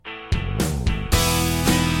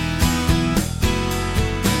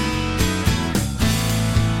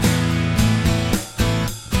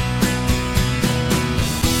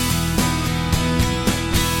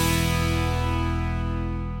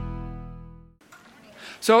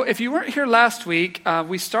So if you weren't here last week,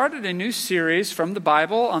 we started a new series from the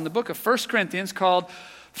Bible on the book of 1 Corinthians called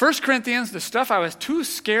 1 Corinthians, the stuff I was too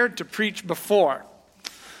scared to preach before.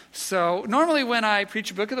 So normally when I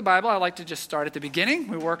preach a book of the Bible, I like to just start at the beginning.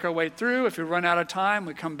 We work our way through. If we run out of time,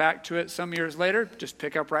 we come back to it some years later, just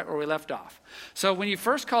pick up right where we left off. So when you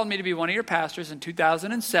first called me to be one of your pastors in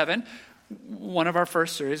 2007, one of our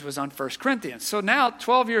first series was on 1 Corinthians. So now,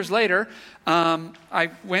 12 years later, I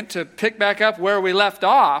went to pick back up where we left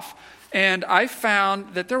off, and I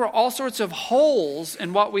found that there were all sorts of holes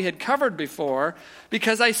in what we had covered before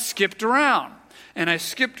because I skipped around. And I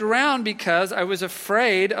skipped around because I was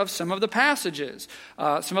afraid of some of the passages.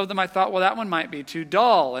 Some of them I thought, well, that one might be too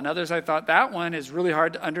dull. And others I thought, that one is really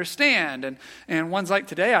hard to understand. And ones like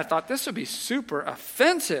today, I thought, this would be super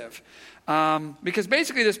offensive. Because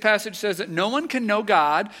basically this passage says that no one can know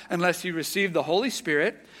God unless you receive the Holy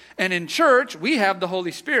Spirit. And in church, we have the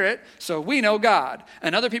Holy Spirit, so we know God.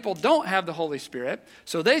 And other people don't have the Holy Spirit,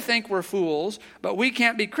 so they think we're fools, but we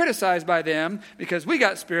can't be criticized by them because we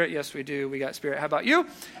got Spirit. Yes, we do. We got Spirit. How about you?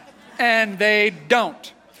 And they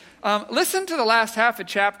don't. Listen to the last half of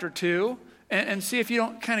chapter 2 and see if you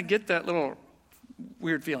don't kind of get that little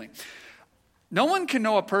weird feeling. No one can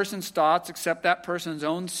know a person's thoughts except that person's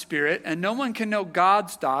own spirit, and no one can know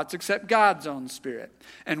God's thoughts except God's own spirit.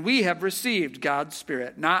 And we have received God's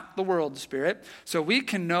Spirit, not the world's spirit, so we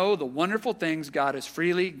can know the wonderful things God has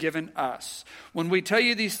freely given us. When we tell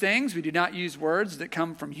you these things, we do not use words that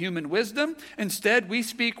come from human wisdom. Instead, we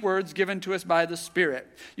speak words given to us by the Spirit,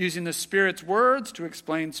 using the Spirit's words to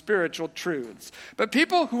explain spiritual truths. But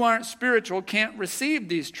people who aren't spiritual can't receive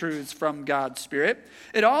these truths from God's Spirit.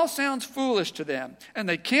 It all sounds foolish to them, and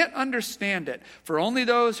they can't understand it, for only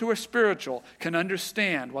those who are spiritual can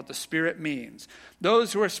understand what the Spirit means.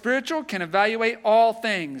 Those who are spiritual can evaluate all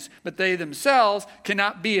things, but they themselves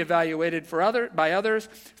cannot be evaluated by others.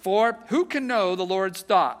 For who can know the Lord's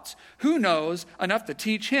thoughts? Who knows enough to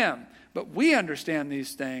teach him? But we understand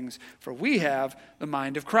these things, for we have the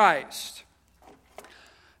mind of Christ.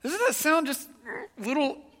 Doesn't that sound just a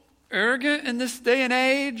little arrogant in this day and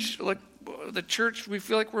age? Like the church, we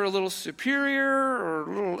feel like we're a little superior or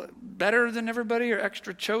a little better than everybody or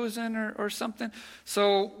extra chosen or something.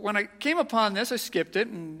 So when I came upon this, I skipped it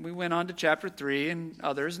and we went on to chapter 3 and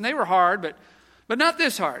others. And they were hard, but not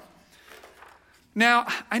this hard. Now,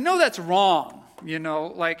 I know that's wrong. You know,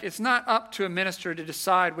 like it's not up to a minister to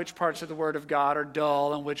decide which parts of the Word of God are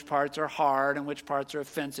dull and which parts are hard and which parts are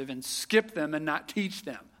offensive and skip them and not teach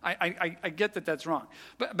them. I get that that's wrong.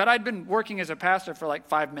 But I'd been working as a pastor for like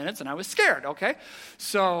 5 minutes and I was scared, okay?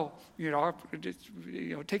 So,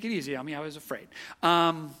 take it easy on me. I was afraid.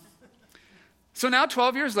 So now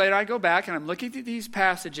 12 years later, I go back and I'm looking at these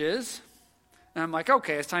passages and I'm like,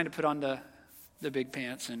 okay, it's time to put on the big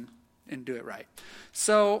pants and do it right.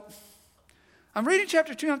 So I'm reading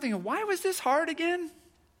chapter 2 and I'm thinking, why was this hard again?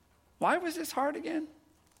 Why was this hard again?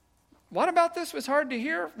 What about this was hard to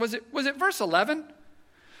hear? Was it verse 11?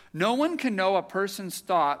 No one can know a person's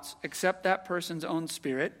thoughts except that person's own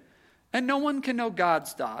spirit, and no one can know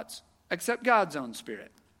God's thoughts except God's own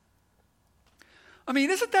spirit. I mean,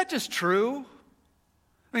 isn't that just true?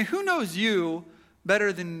 I mean, who knows you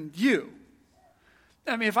better than you?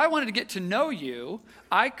 I mean, if I wanted to get to know you,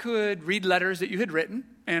 I could read letters that you had written,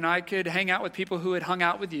 and I could hang out with people who had hung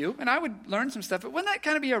out with you, and I would learn some stuff. But wouldn't that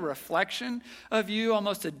kind of be a reflection of you,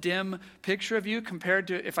 almost a dim picture of you compared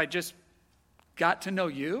to if I just got to know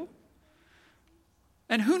you?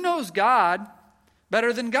 And who knows God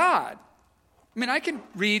better than God? I mean, I can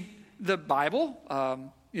read the Bible,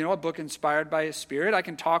 a book inspired by His Spirit. I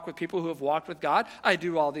can talk with people who have walked with God. I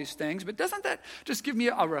do all these things. But doesn't that just give me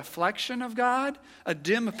a reflection of God, a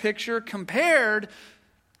dim picture compared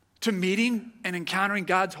to meeting and encountering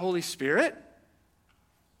God's Holy Spirit?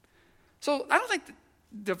 So I don't think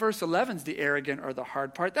the verse 11 is the arrogant or the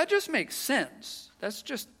hard part. That just makes sense. That's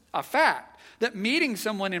just a fact. That meeting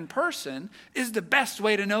someone in person is the best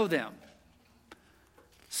way to know them.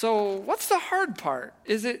 So what's the hard part?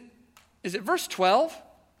 Is it verse 12?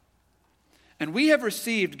 And we have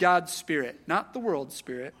received God's Spirit, not the world's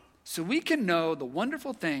spirit, so we can know the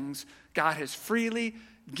wonderful things God has freely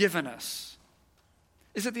given us.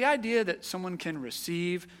 Is it the idea that someone can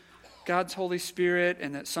receive God's Holy Spirit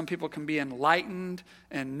and that some people can be enlightened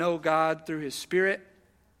and know God through His Spirit?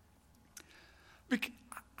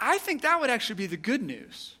 I think that would actually be the good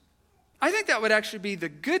news. I think that would actually be the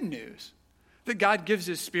good news, that God gives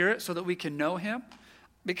His Spirit so that we can know Him.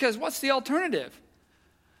 Because what's the alternative?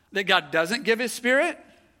 That God doesn't give His Spirit?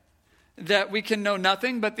 that we can know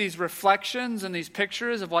nothing but these reflections and these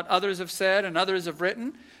pictures of what others have said and others have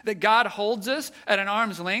written, that God holds us at an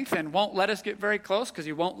arm's length and won't let us get very close because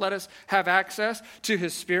he won't let us have access to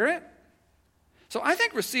his Spirit. So I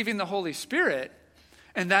think receiving the Holy Spirit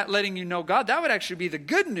and that letting you know God, that would actually be the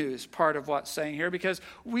good news part of what's saying here, because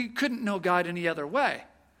we couldn't know God any other way.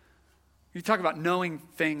 You talk about knowing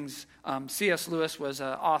things. C.S. Lewis was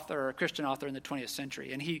a Christian author in the 20th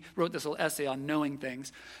century, and he wrote this little essay on knowing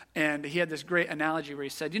things. And he had this great analogy where he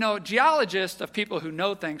said, geologists of people who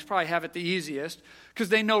know things probably have it the easiest because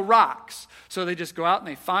they know rocks. So they just go out and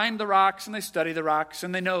they find the rocks and they study the rocks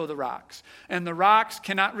and they know the rocks. And the rocks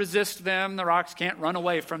cannot resist them. The rocks can't run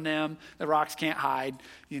away from them. The rocks can't hide,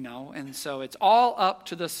 And so it's all up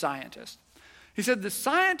to the scientist. He said the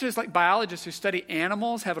scientists, like biologists who study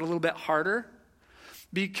animals, have it a little bit harder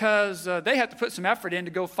because they have to put some effort in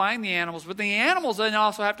to go find the animals. But the animals then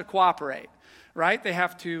also have to cooperate, right? They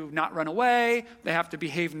have to not run away. They have to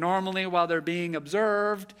behave normally while they're being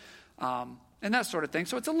observed, and that sort of thing.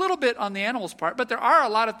 So it's a little bit on the animals' part, but there are a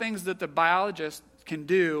lot of things that the biologists can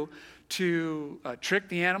do to trick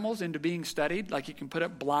the animals into being studied. Like you can put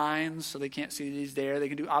up blinds so they can't see that he's there. They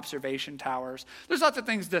can do observation towers. There's lots of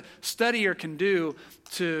things the studier can do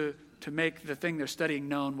to make the thing they're studying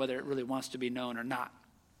known, whether it really wants to be known or not.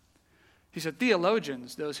 He said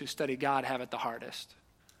theologians, those who study God, have it the hardest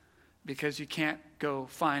because you can't go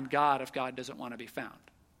find God if God doesn't want to be found.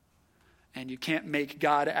 And you can't make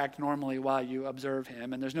God act normally while you observe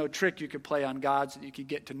him. And there's no trick you could play on God so that you could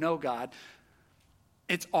get to know God.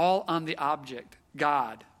 It's all on the object,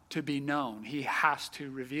 God, to be known. He has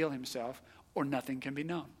to reveal himself or nothing can be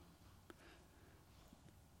known.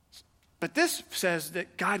 But this says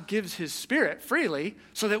that God gives his Spirit freely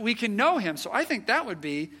so that we can know him. So I think that would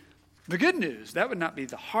be the good news. That would not be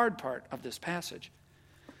the hard part of this passage.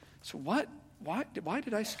 So why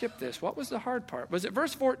did I skip this? What was the hard part? Was it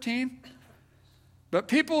verse 14? But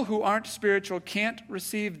people who aren't spiritual can't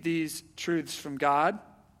receive these truths from God.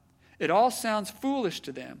 It all sounds foolish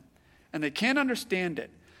to them, and they can't understand it.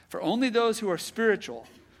 For only those who are spiritual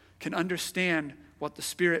can understand what the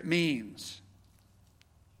Spirit means.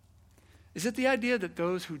 Is it the idea that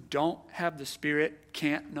those who don't have the Spirit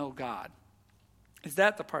can't know God? Is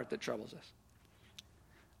that the part that troubles us?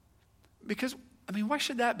 Because, why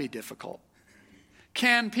should that be difficult?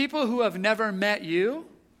 Can people who have never met you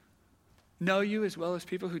know you as well as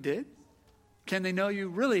people who did? Can they know you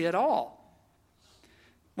really at all?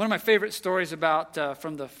 One of my favorite stories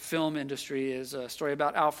from the film industry is a story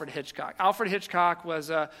about Alfred Hitchcock. Alfred Hitchcock was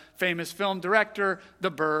a famous film director, The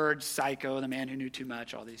Bird, Psycho, The Man Who Knew Too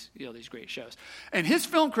Much, all these great shows. And his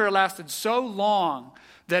film career lasted so long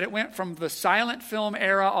that it went from the silent film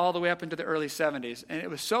era all the way up into the early 70s. And it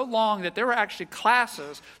was so long that there were actually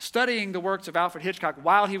classes studying the works of Alfred Hitchcock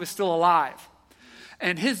while he was still alive.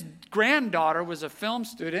 And his granddaughter was a film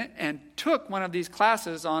student and took one of these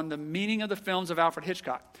classes on the meaning of the films of Alfred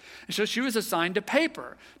Hitchcock. And so she was assigned a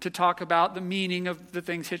paper to talk about the meaning of the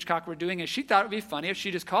things Hitchcock were doing. And she thought it would be funny if she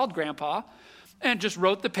just called Grandpa and just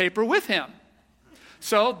wrote the paper with him.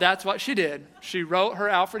 So that's what she did. She wrote her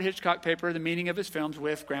Alfred Hitchcock paper, the meaning of his films,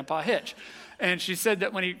 with Grandpa Hitch. And she said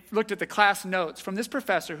that when he looked at the class notes from this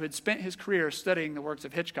professor who had spent his career studying the works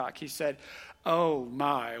of Hitchcock, he said, "Oh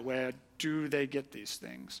my, where do they get these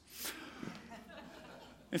things?"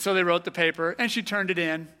 And so they wrote the paper, and she turned it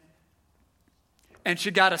in, and she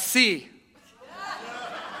got a C.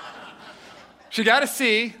 She got a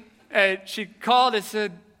C, and she called and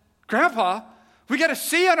said, "Grandpa, we got a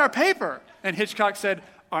C on our paper." And Hitchcock said,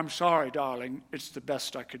 "I'm sorry, darling, it's the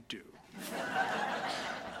best I could do."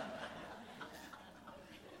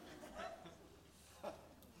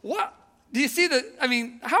 What? Do you see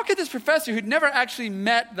how could this professor who'd never actually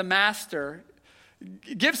met the master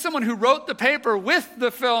give someone who wrote the paper with the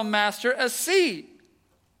film master a C?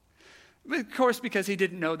 Of course, because he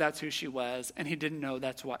didn't know that's who she was, and he didn't know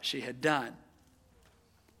that's what she had done.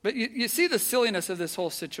 But you see the silliness of this whole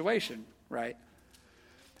situation, right?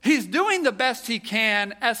 He's doing the best he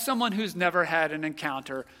can as someone who's never had an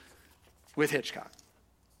encounter with Hitchcock.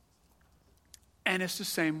 And it's the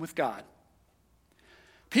same with God.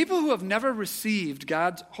 People who have never received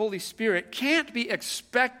God's Holy Spirit can't be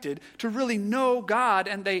expected to really know God,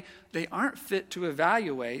 and they aren't fit to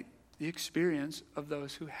evaluate the experience of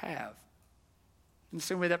those who have. In the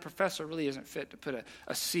same way that professor really isn't fit to put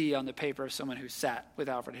a C on the paper of someone who sat with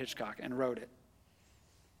Alfred Hitchcock and wrote it.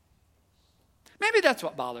 Maybe that's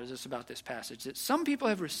what bothers us about this passage, that some people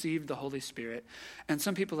have received the Holy Spirit and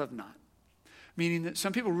some people have not. Meaning that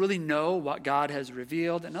some people really know what God has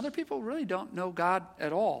revealed and other people really don't know God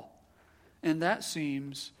at all. And that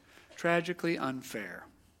seems tragically unfair.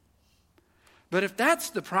 But if that's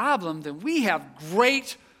the problem, then we have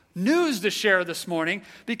great news to share this morning,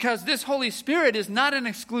 because this Holy Spirit is not an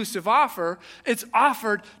exclusive offer. It's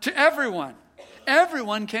offered to everyone.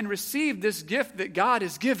 Everyone can receive this gift that God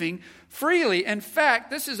is giving freely. In fact,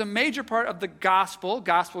 this is a major part of the gospel.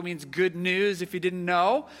 Gospel means good news, if you didn't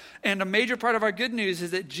know. And a major part of our good news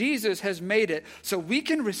is that Jesus has made it so we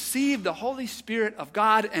can receive the Holy Spirit of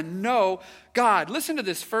God and know God. Listen to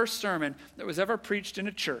this first sermon that was ever preached in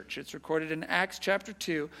a church. It's recorded in Acts chapter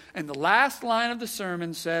 2. And the last line of the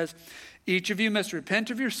sermon says, "Each of you must repent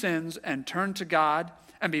of your sins and turn to God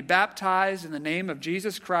and be baptized in the name of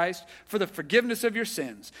Jesus Christ for the forgiveness of your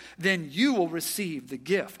sins. Then you will receive the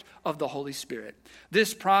gift of the Holy Spirit.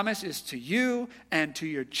 This promise is to you and to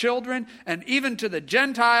your children and even to the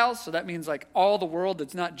Gentiles." So that means like all the world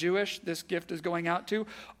that's not Jewish, this gift is going out to.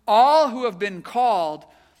 "All who have been called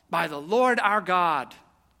by the Lord our God."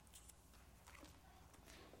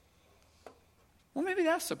 Well, maybe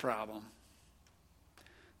that's the problem.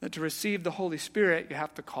 That to receive the Holy Spirit, you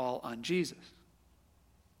have to call on Jesus.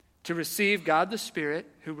 To receive God the Spirit,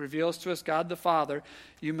 who reveals to us God the Father,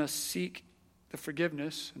 you must seek the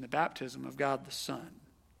forgiveness and the baptism of God the Son.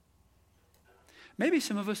 Maybe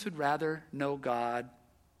some of us would rather know God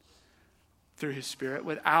through His Spirit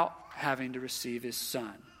without having to receive His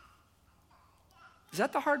Son. Is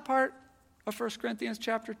that the hard part of 1 Corinthians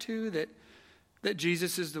chapter 2? That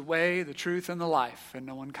Jesus is the way, the truth, and the life, and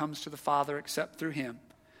no one comes to the Father except through Him.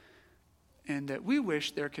 And that we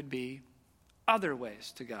wish there could be other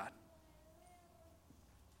ways to God.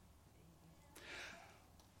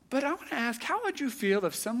 But I want to ask, how would you feel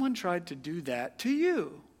if someone tried to do that to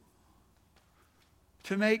you?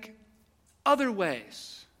 To make other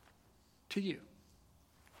ways to you.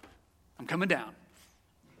 I'm coming down.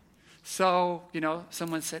 So,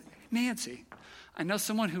 someone said, "Nancy, I know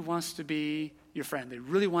someone who wants to be your friend. They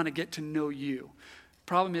really want to get to know you.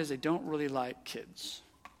 Problem is they don't really like kids.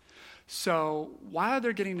 So while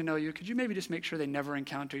they're getting to know you, could you maybe just make sure they never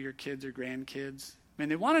encounter your kids or grandkids? I mean,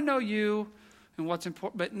 they want to know you and what's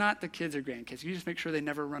important, but not the kids or grandkids. You just make sure they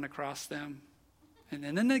never run across them. And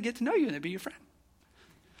then they get to know you and they be your friend."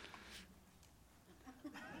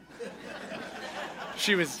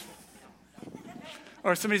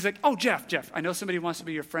 Or somebody's like, "Oh, Jeff, I know somebody who wants to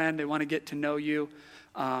be your friend. They want to get to know you.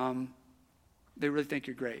 They really think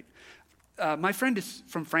you're great. My friend is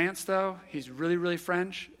from France, though. He's really, really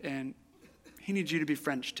French, and he needs you to be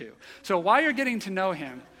French, too. So while you're getting to know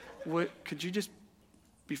him, could you just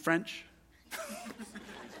be French?"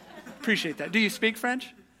 Appreciate that. Do you speak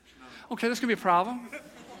French? No. Okay, this could be a problem.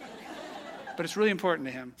 But it's really important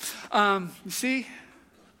to him. You see?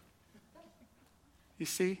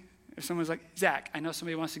 If someone's like, "Zach, I know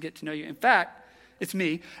somebody wants to get to know you. In fact, it's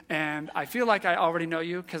me, and I feel like I already know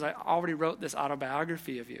you because I already wrote this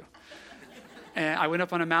autobiography of you. And I went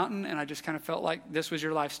up on a mountain, and I just kind of felt like this was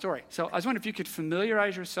your life story. So I was wondering if you could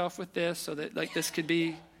familiarize yourself with this so that this could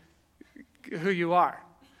be who you are,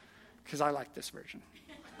 because I like this version."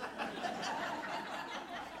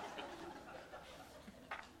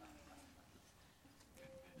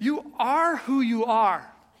 You are who you are.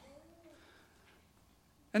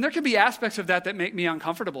 And there can be aspects of that make me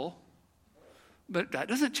uncomfortable, but that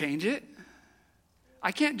doesn't change it.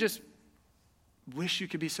 I can't just wish you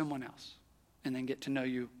could be someone else and then get to know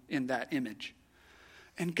you in that image.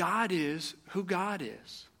 And God is who God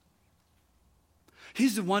is.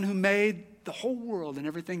 He's the one who made the whole world and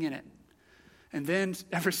everything in it. And then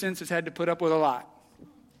ever since has had to put up with a lot.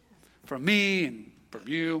 From me and from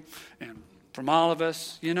you and from all of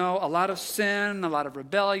us. A lot of sin, a lot of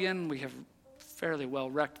rebellion. We have fairly well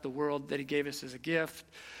wrecked the world that He gave us as a gift.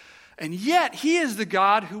 And yet He is the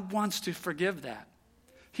God who wants to forgive that.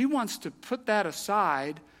 He wants to put that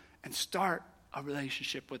aside and start a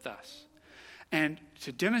relationship with us. And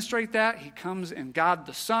to demonstrate that, He comes in God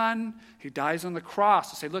the Son. He dies on the cross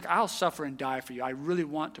to say, "Look, I'll suffer and die for you. I really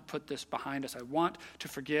want to put this behind us. I want to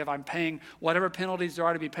forgive. I'm paying whatever penalties there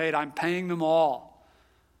are to be paid. I'm paying them all.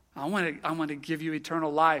 I want to give you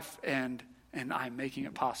eternal life, and I'm making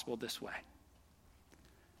it possible this way."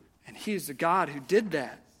 And He's the God who did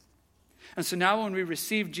that. And so now when we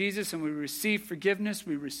receive Jesus and we receive forgiveness,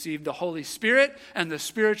 we receive the Holy Spirit, and the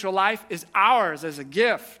spiritual life is ours as a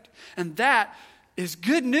gift. And that is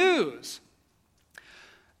good news.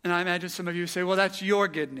 And I imagine some of you say, "Well, that's your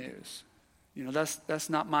good news." That's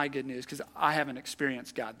not my good news because I haven't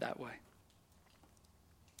experienced God that way.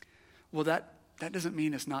 Well, that doesn't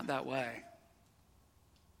mean it's not that way.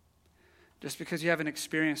 Just because you haven't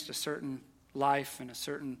experienced a certain life and a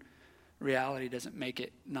certain reality doesn't make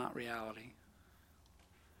it not reality.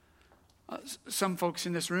 Some folks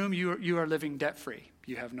in this room, you are living debt-free.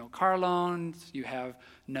 You have no car loans. You have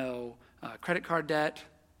no credit card debt.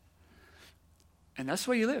 And that's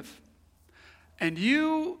the way you live. And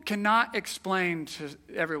you cannot explain to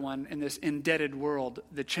everyone in this indebted world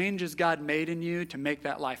the changes God made in you to make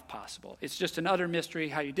that life possible. It's just an utter mystery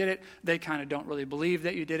how you did it. They kind of don't really believe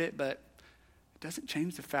that you did it, but it doesn't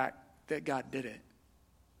change the fact that God did it.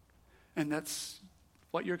 And that's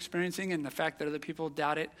what you're experiencing, and the fact that other people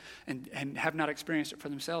doubt it and have not experienced it for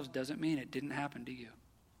themselves doesn't mean it didn't happen to you.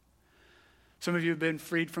 Some of you have been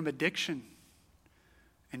freed from addiction.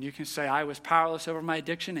 And you can say, I was powerless over my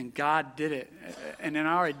addiction and God did it. And in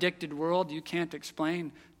our addicted world, you can't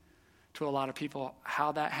explain to a lot of people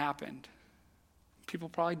how that happened. People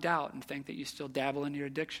probably doubt and think that you still dabble in your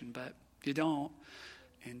addiction, but you don't.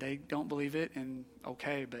 And they don't believe it, and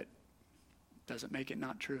okay, but it doesn't make it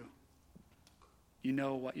not true. You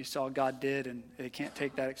know what you saw God did, and they can't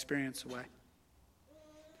take that experience away.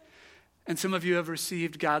 And some of you have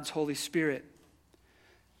received God's Holy Spirit.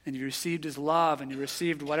 And you received his love, and you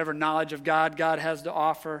received whatever knowledge of God has to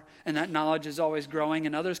offer, and that knowledge is always growing,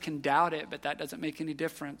 and others can doubt it, but that doesn't make any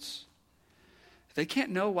difference. They can't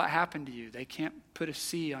know what happened to you. They can't put a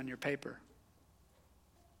C on your paper.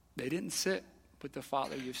 They didn't sit with the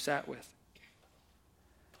Father you've sat with.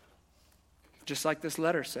 Just like this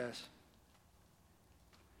letter says.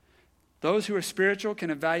 Those who are spiritual can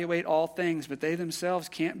evaluate all things, but they themselves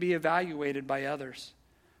can't be evaluated by others.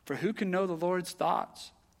 For who can know the Lord's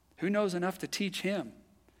thoughts? Who knows enough to teach him?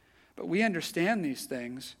 But we understand these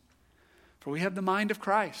things, for we have the mind of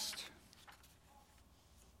Christ.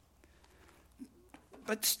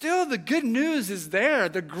 But still, the good news is there.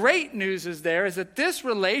 The great news is there, is that this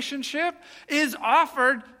relationship is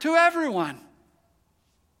offered to everyone.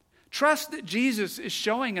 Trust that Jesus is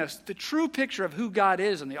showing us the true picture of who God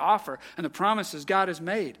is and the offer and the promises God has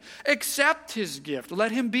made. Accept his gift.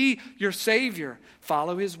 Let him be your Savior.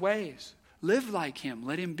 Follow his ways. Live like him.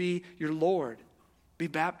 Let him be your Lord. Be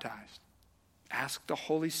baptized. Ask the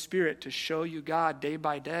Holy Spirit to show you God day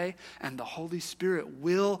by day, and the Holy Spirit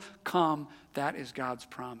will come. That is God's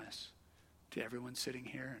promise to everyone sitting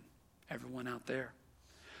here and everyone out there.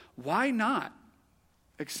 Why not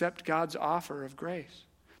accept God's offer of grace?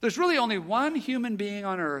 There's really only one human being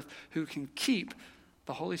on earth who can keep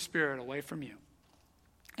the Holy Spirit away from you,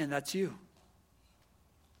 and that's you.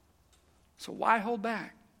 So why hold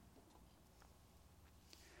back?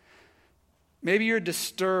 Maybe you're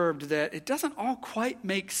disturbed that it doesn't all quite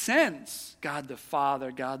make sense. God the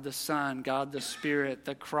Father, God the Son, God the Spirit,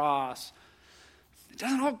 the cross. It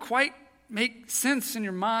doesn't all quite make sense in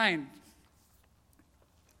your mind.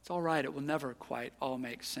 It's all right. It will never quite all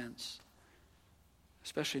make sense.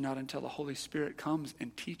 Especially not until the Holy Spirit comes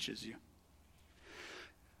and teaches you.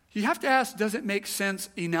 You have to ask, does it make sense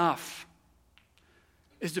enough?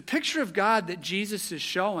 Is the picture of God that Jesus is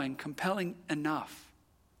showing compelling enough?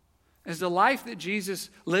 Is the life that Jesus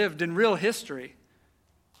lived in real history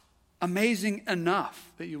amazing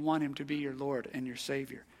enough that you want him to be your Lord and your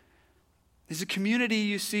Savior? Is the community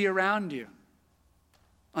you see around you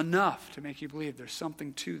enough to make you believe there's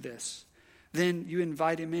something to this? Then you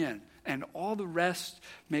invite him in, and all the rest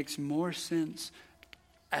makes more sense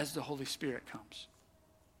as the Holy Spirit comes.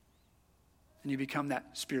 And you become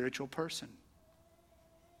that spiritual person.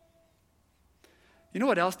 You know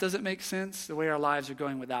what else doesn't make sense? The way our lives are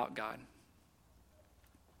going without God.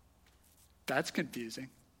 That's confusing.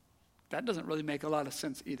 That doesn't really make a lot of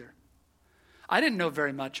sense either. I didn't know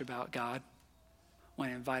very much about God when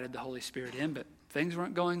I invited the Holy Spirit in, but things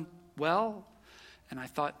weren't going well, and I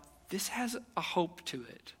thought, this has a hope to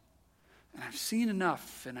it. And I've seen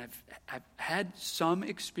enough, and I've had some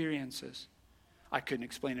experiences. I couldn't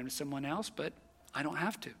explain them to someone else, but I don't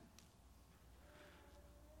have to.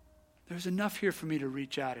 There's enough here for me to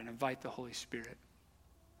reach out and invite the Holy Spirit.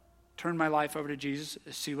 Turn my life over to Jesus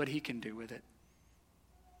and see what he can do with it.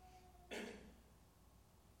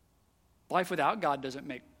 Life without God doesn't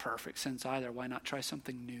make perfect sense either. Why not try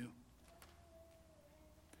something new?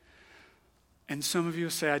 And some of you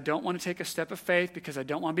will say, I don't want to take a step of faith because I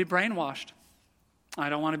don't want to be brainwashed. I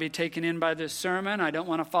don't want to be taken in by this sermon. I don't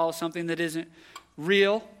want to follow something that isn't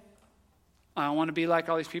real. I don't want to be like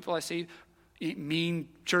all these people I see, mean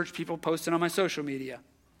church people posting on my social media.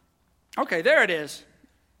 Okay, there it is.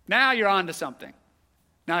 Now you're on to something.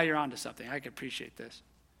 I can appreciate this.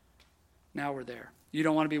 Now we're there. You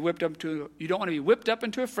don't want to be whipped up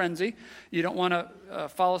into a frenzy. You don't want to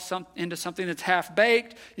follow into something that's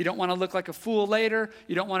half-baked. You don't want to look like a fool later.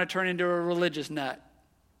 You don't want to turn into a religious nut,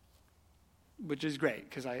 which is great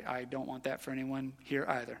because I don't want that for anyone here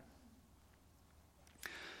either.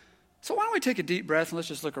 So why don't we take a deep breath and let's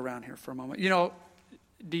just look around here for a moment. You know,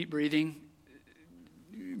 deep breathing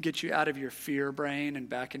gets you out of your fear brain and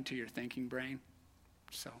back into your thinking brain.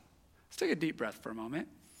 So let's take a deep breath for a moment.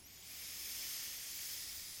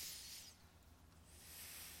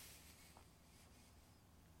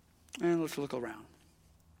 And let's look around.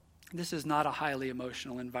 This is not a highly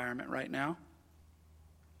emotional environment right now,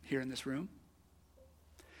 here in this room.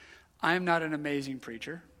 I am not an amazing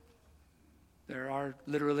preacher. There are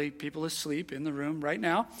literally people asleep in the room right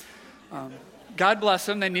now. God bless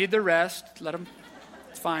them. They need their rest. Let them.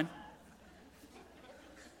 It's fine.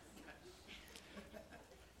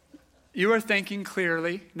 You are thinking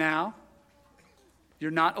clearly now. You're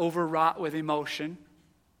not overwrought with emotion.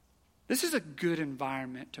 This is a good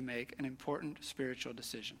environment to make an important spiritual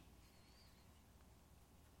decision.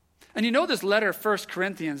 And you know this letter, 1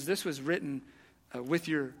 Corinthians, this was written with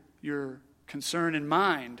your concern in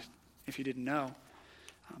mind, if you didn't know.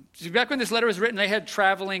 So back when this letter was written, they had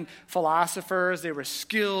traveling philosophers. They were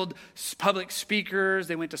skilled public speakers.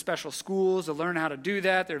 They went to special schools to learn how to do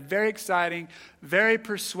that. They're very exciting, very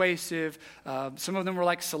persuasive. Some of them were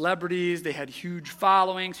like celebrities. They had huge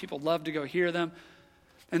followings. People loved to go hear them.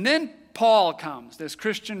 And then Paul comes, this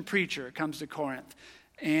Christian preacher, comes to Corinth.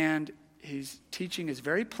 And his teaching is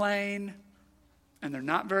very plain, and they're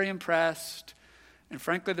not very impressed. And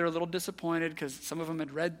frankly, they're a little disappointed because some of them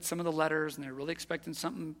had read some of the letters, and they're really expecting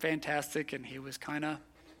something fantastic, and he was kind of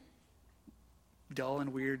dull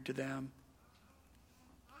and weird to them.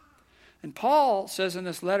 And Paul says in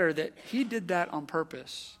this letter that he did that on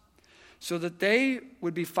purpose so that they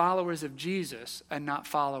would be followers of Jesus and not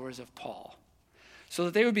followers of Paul. So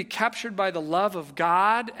that they would be captured by the love of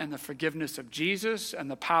God and the forgiveness of Jesus and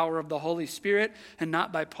the power of the Holy Spirit, and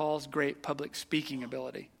not by Paul's great public speaking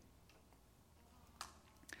ability.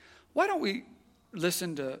 Why don't we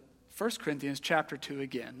listen to 1 Corinthians chapter 2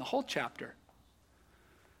 again, the whole chapter.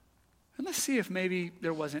 And let's see if maybe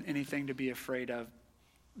there wasn't anything to be afraid of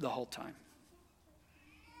the whole time.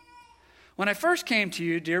 When I first came to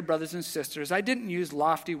you, dear brothers and sisters, I didn't use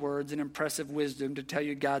lofty words and impressive wisdom to tell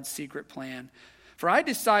you God's secret plan. For I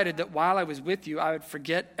decided that while I was with you, I would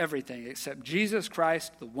forget everything except Jesus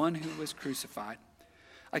Christ, the one who was crucified.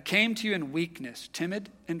 I came to you in weakness, timid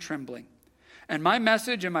and trembling. And my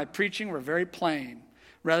message and my preaching were very plain.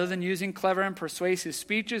 Rather than using clever and persuasive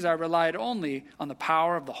speeches, I relied only on the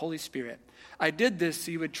power of the Holy Spirit. I did this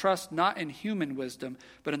so you would trust not in human wisdom,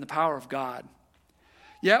 but in the power of God.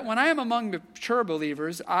 Yet when I am among mature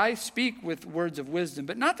believers, I speak with words of wisdom,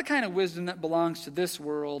 but not the kind of wisdom that belongs to this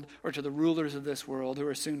world or to the rulers of this world who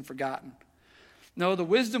are soon forgotten. No, the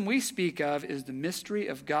wisdom we speak of is the mystery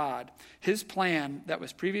of God, his plan that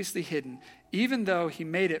was previously hidden, even though he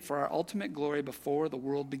made it for our ultimate glory before the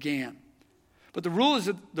world began. But the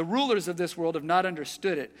rulers of this world have not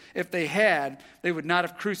understood it. If they had, they would not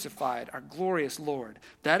have crucified our glorious Lord.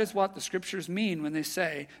 That is what the scriptures mean when they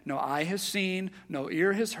say, no eye has seen, no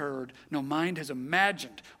ear has heard, no mind has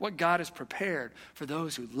imagined what God has prepared for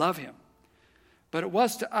those who love him. But it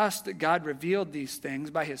was to us that God revealed these things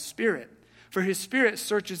by his Spirit. For his Spirit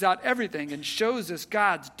searches out everything and shows us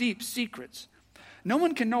God's deep secrets. No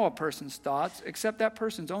one can know a person's thoughts except that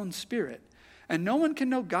person's own spirit. And no one can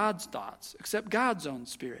know God's thoughts except God's own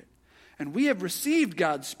Spirit. And we have received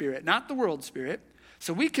God's Spirit, not the world's spirit,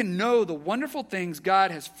 so we can know the wonderful things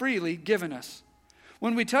God has freely given us.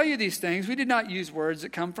 When we tell you these things, we did not use words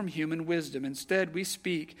that come from human wisdom. Instead, we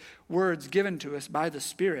speak words given to us by the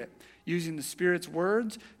Spirit, using the Spirit's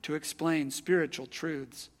words to explain spiritual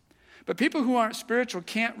truths. But people who aren't spiritual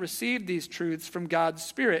can't receive these truths from God's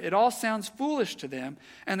Spirit. It all sounds foolish to them,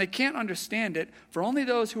 and they can't understand it, for only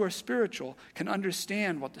those who are spiritual can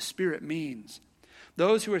understand what the Spirit means.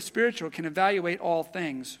 Those who are spiritual can evaluate all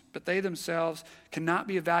things, but they themselves cannot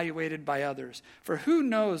be evaluated by others. For who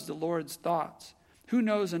knows the Lord's thoughts? Who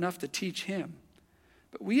knows enough to teach him?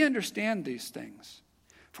 But we understand these things,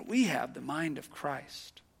 for we have the mind of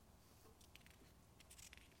Christ.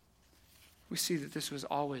 We see that this was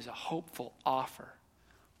always a hopeful offer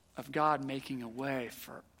of God making a way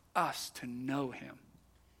for us to know him.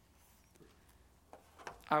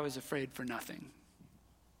 I was afraid for nothing.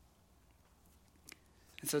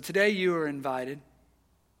 And so today you are invited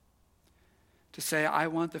to say, I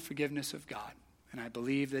want the forgiveness of God. And I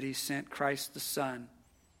believe that he sent Christ the Son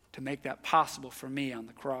to make that possible for me on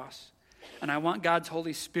the cross. And I want God's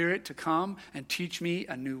Holy Spirit to come and teach me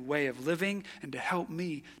a new way of living and to help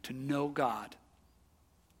me to know God.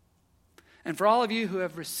 And for all of you who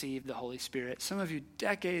have received the Holy Spirit, some of you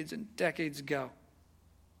decades and decades ago,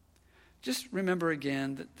 just remember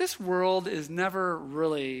again that this world is never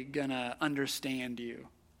really going to understand you.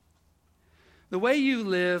 The way you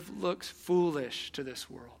live looks foolish to this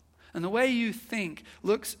world. And the way you think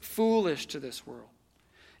looks foolish to this world.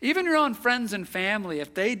 Even your own friends and family,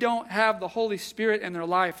 if they don't have the Holy Spirit in their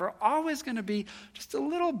life, are always going to be just a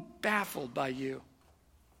little baffled by you.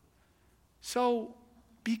 So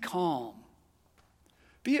be calm.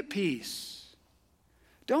 Be at peace.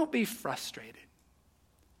 Don't be frustrated.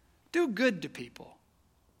 Do good to people.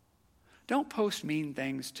 Don't post mean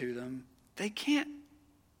things to them. They can't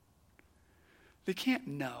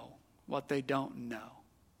know what they don't know.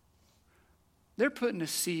 They're putting a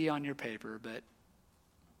C on your paper, but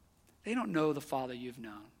they don't know the Father you've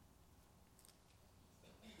known.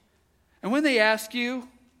 And when they ask you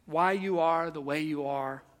why you are the way you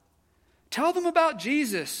are, tell them about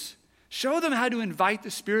Jesus. Show them how to invite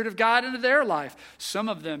the Spirit of God into their life. Some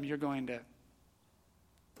of them you're going to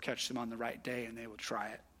catch them on the right day and they will try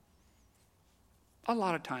it. A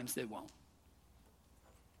lot of times they won't.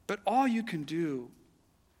 But all you can do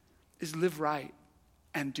is live right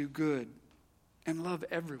and do good and love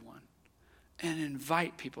everyone and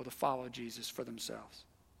invite people to follow Jesus for themselves.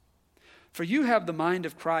 For you have the mind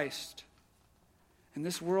of Christ, and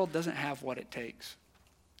this world doesn't have what it takes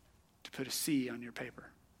to put a C on your paper.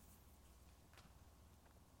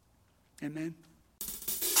 Amen.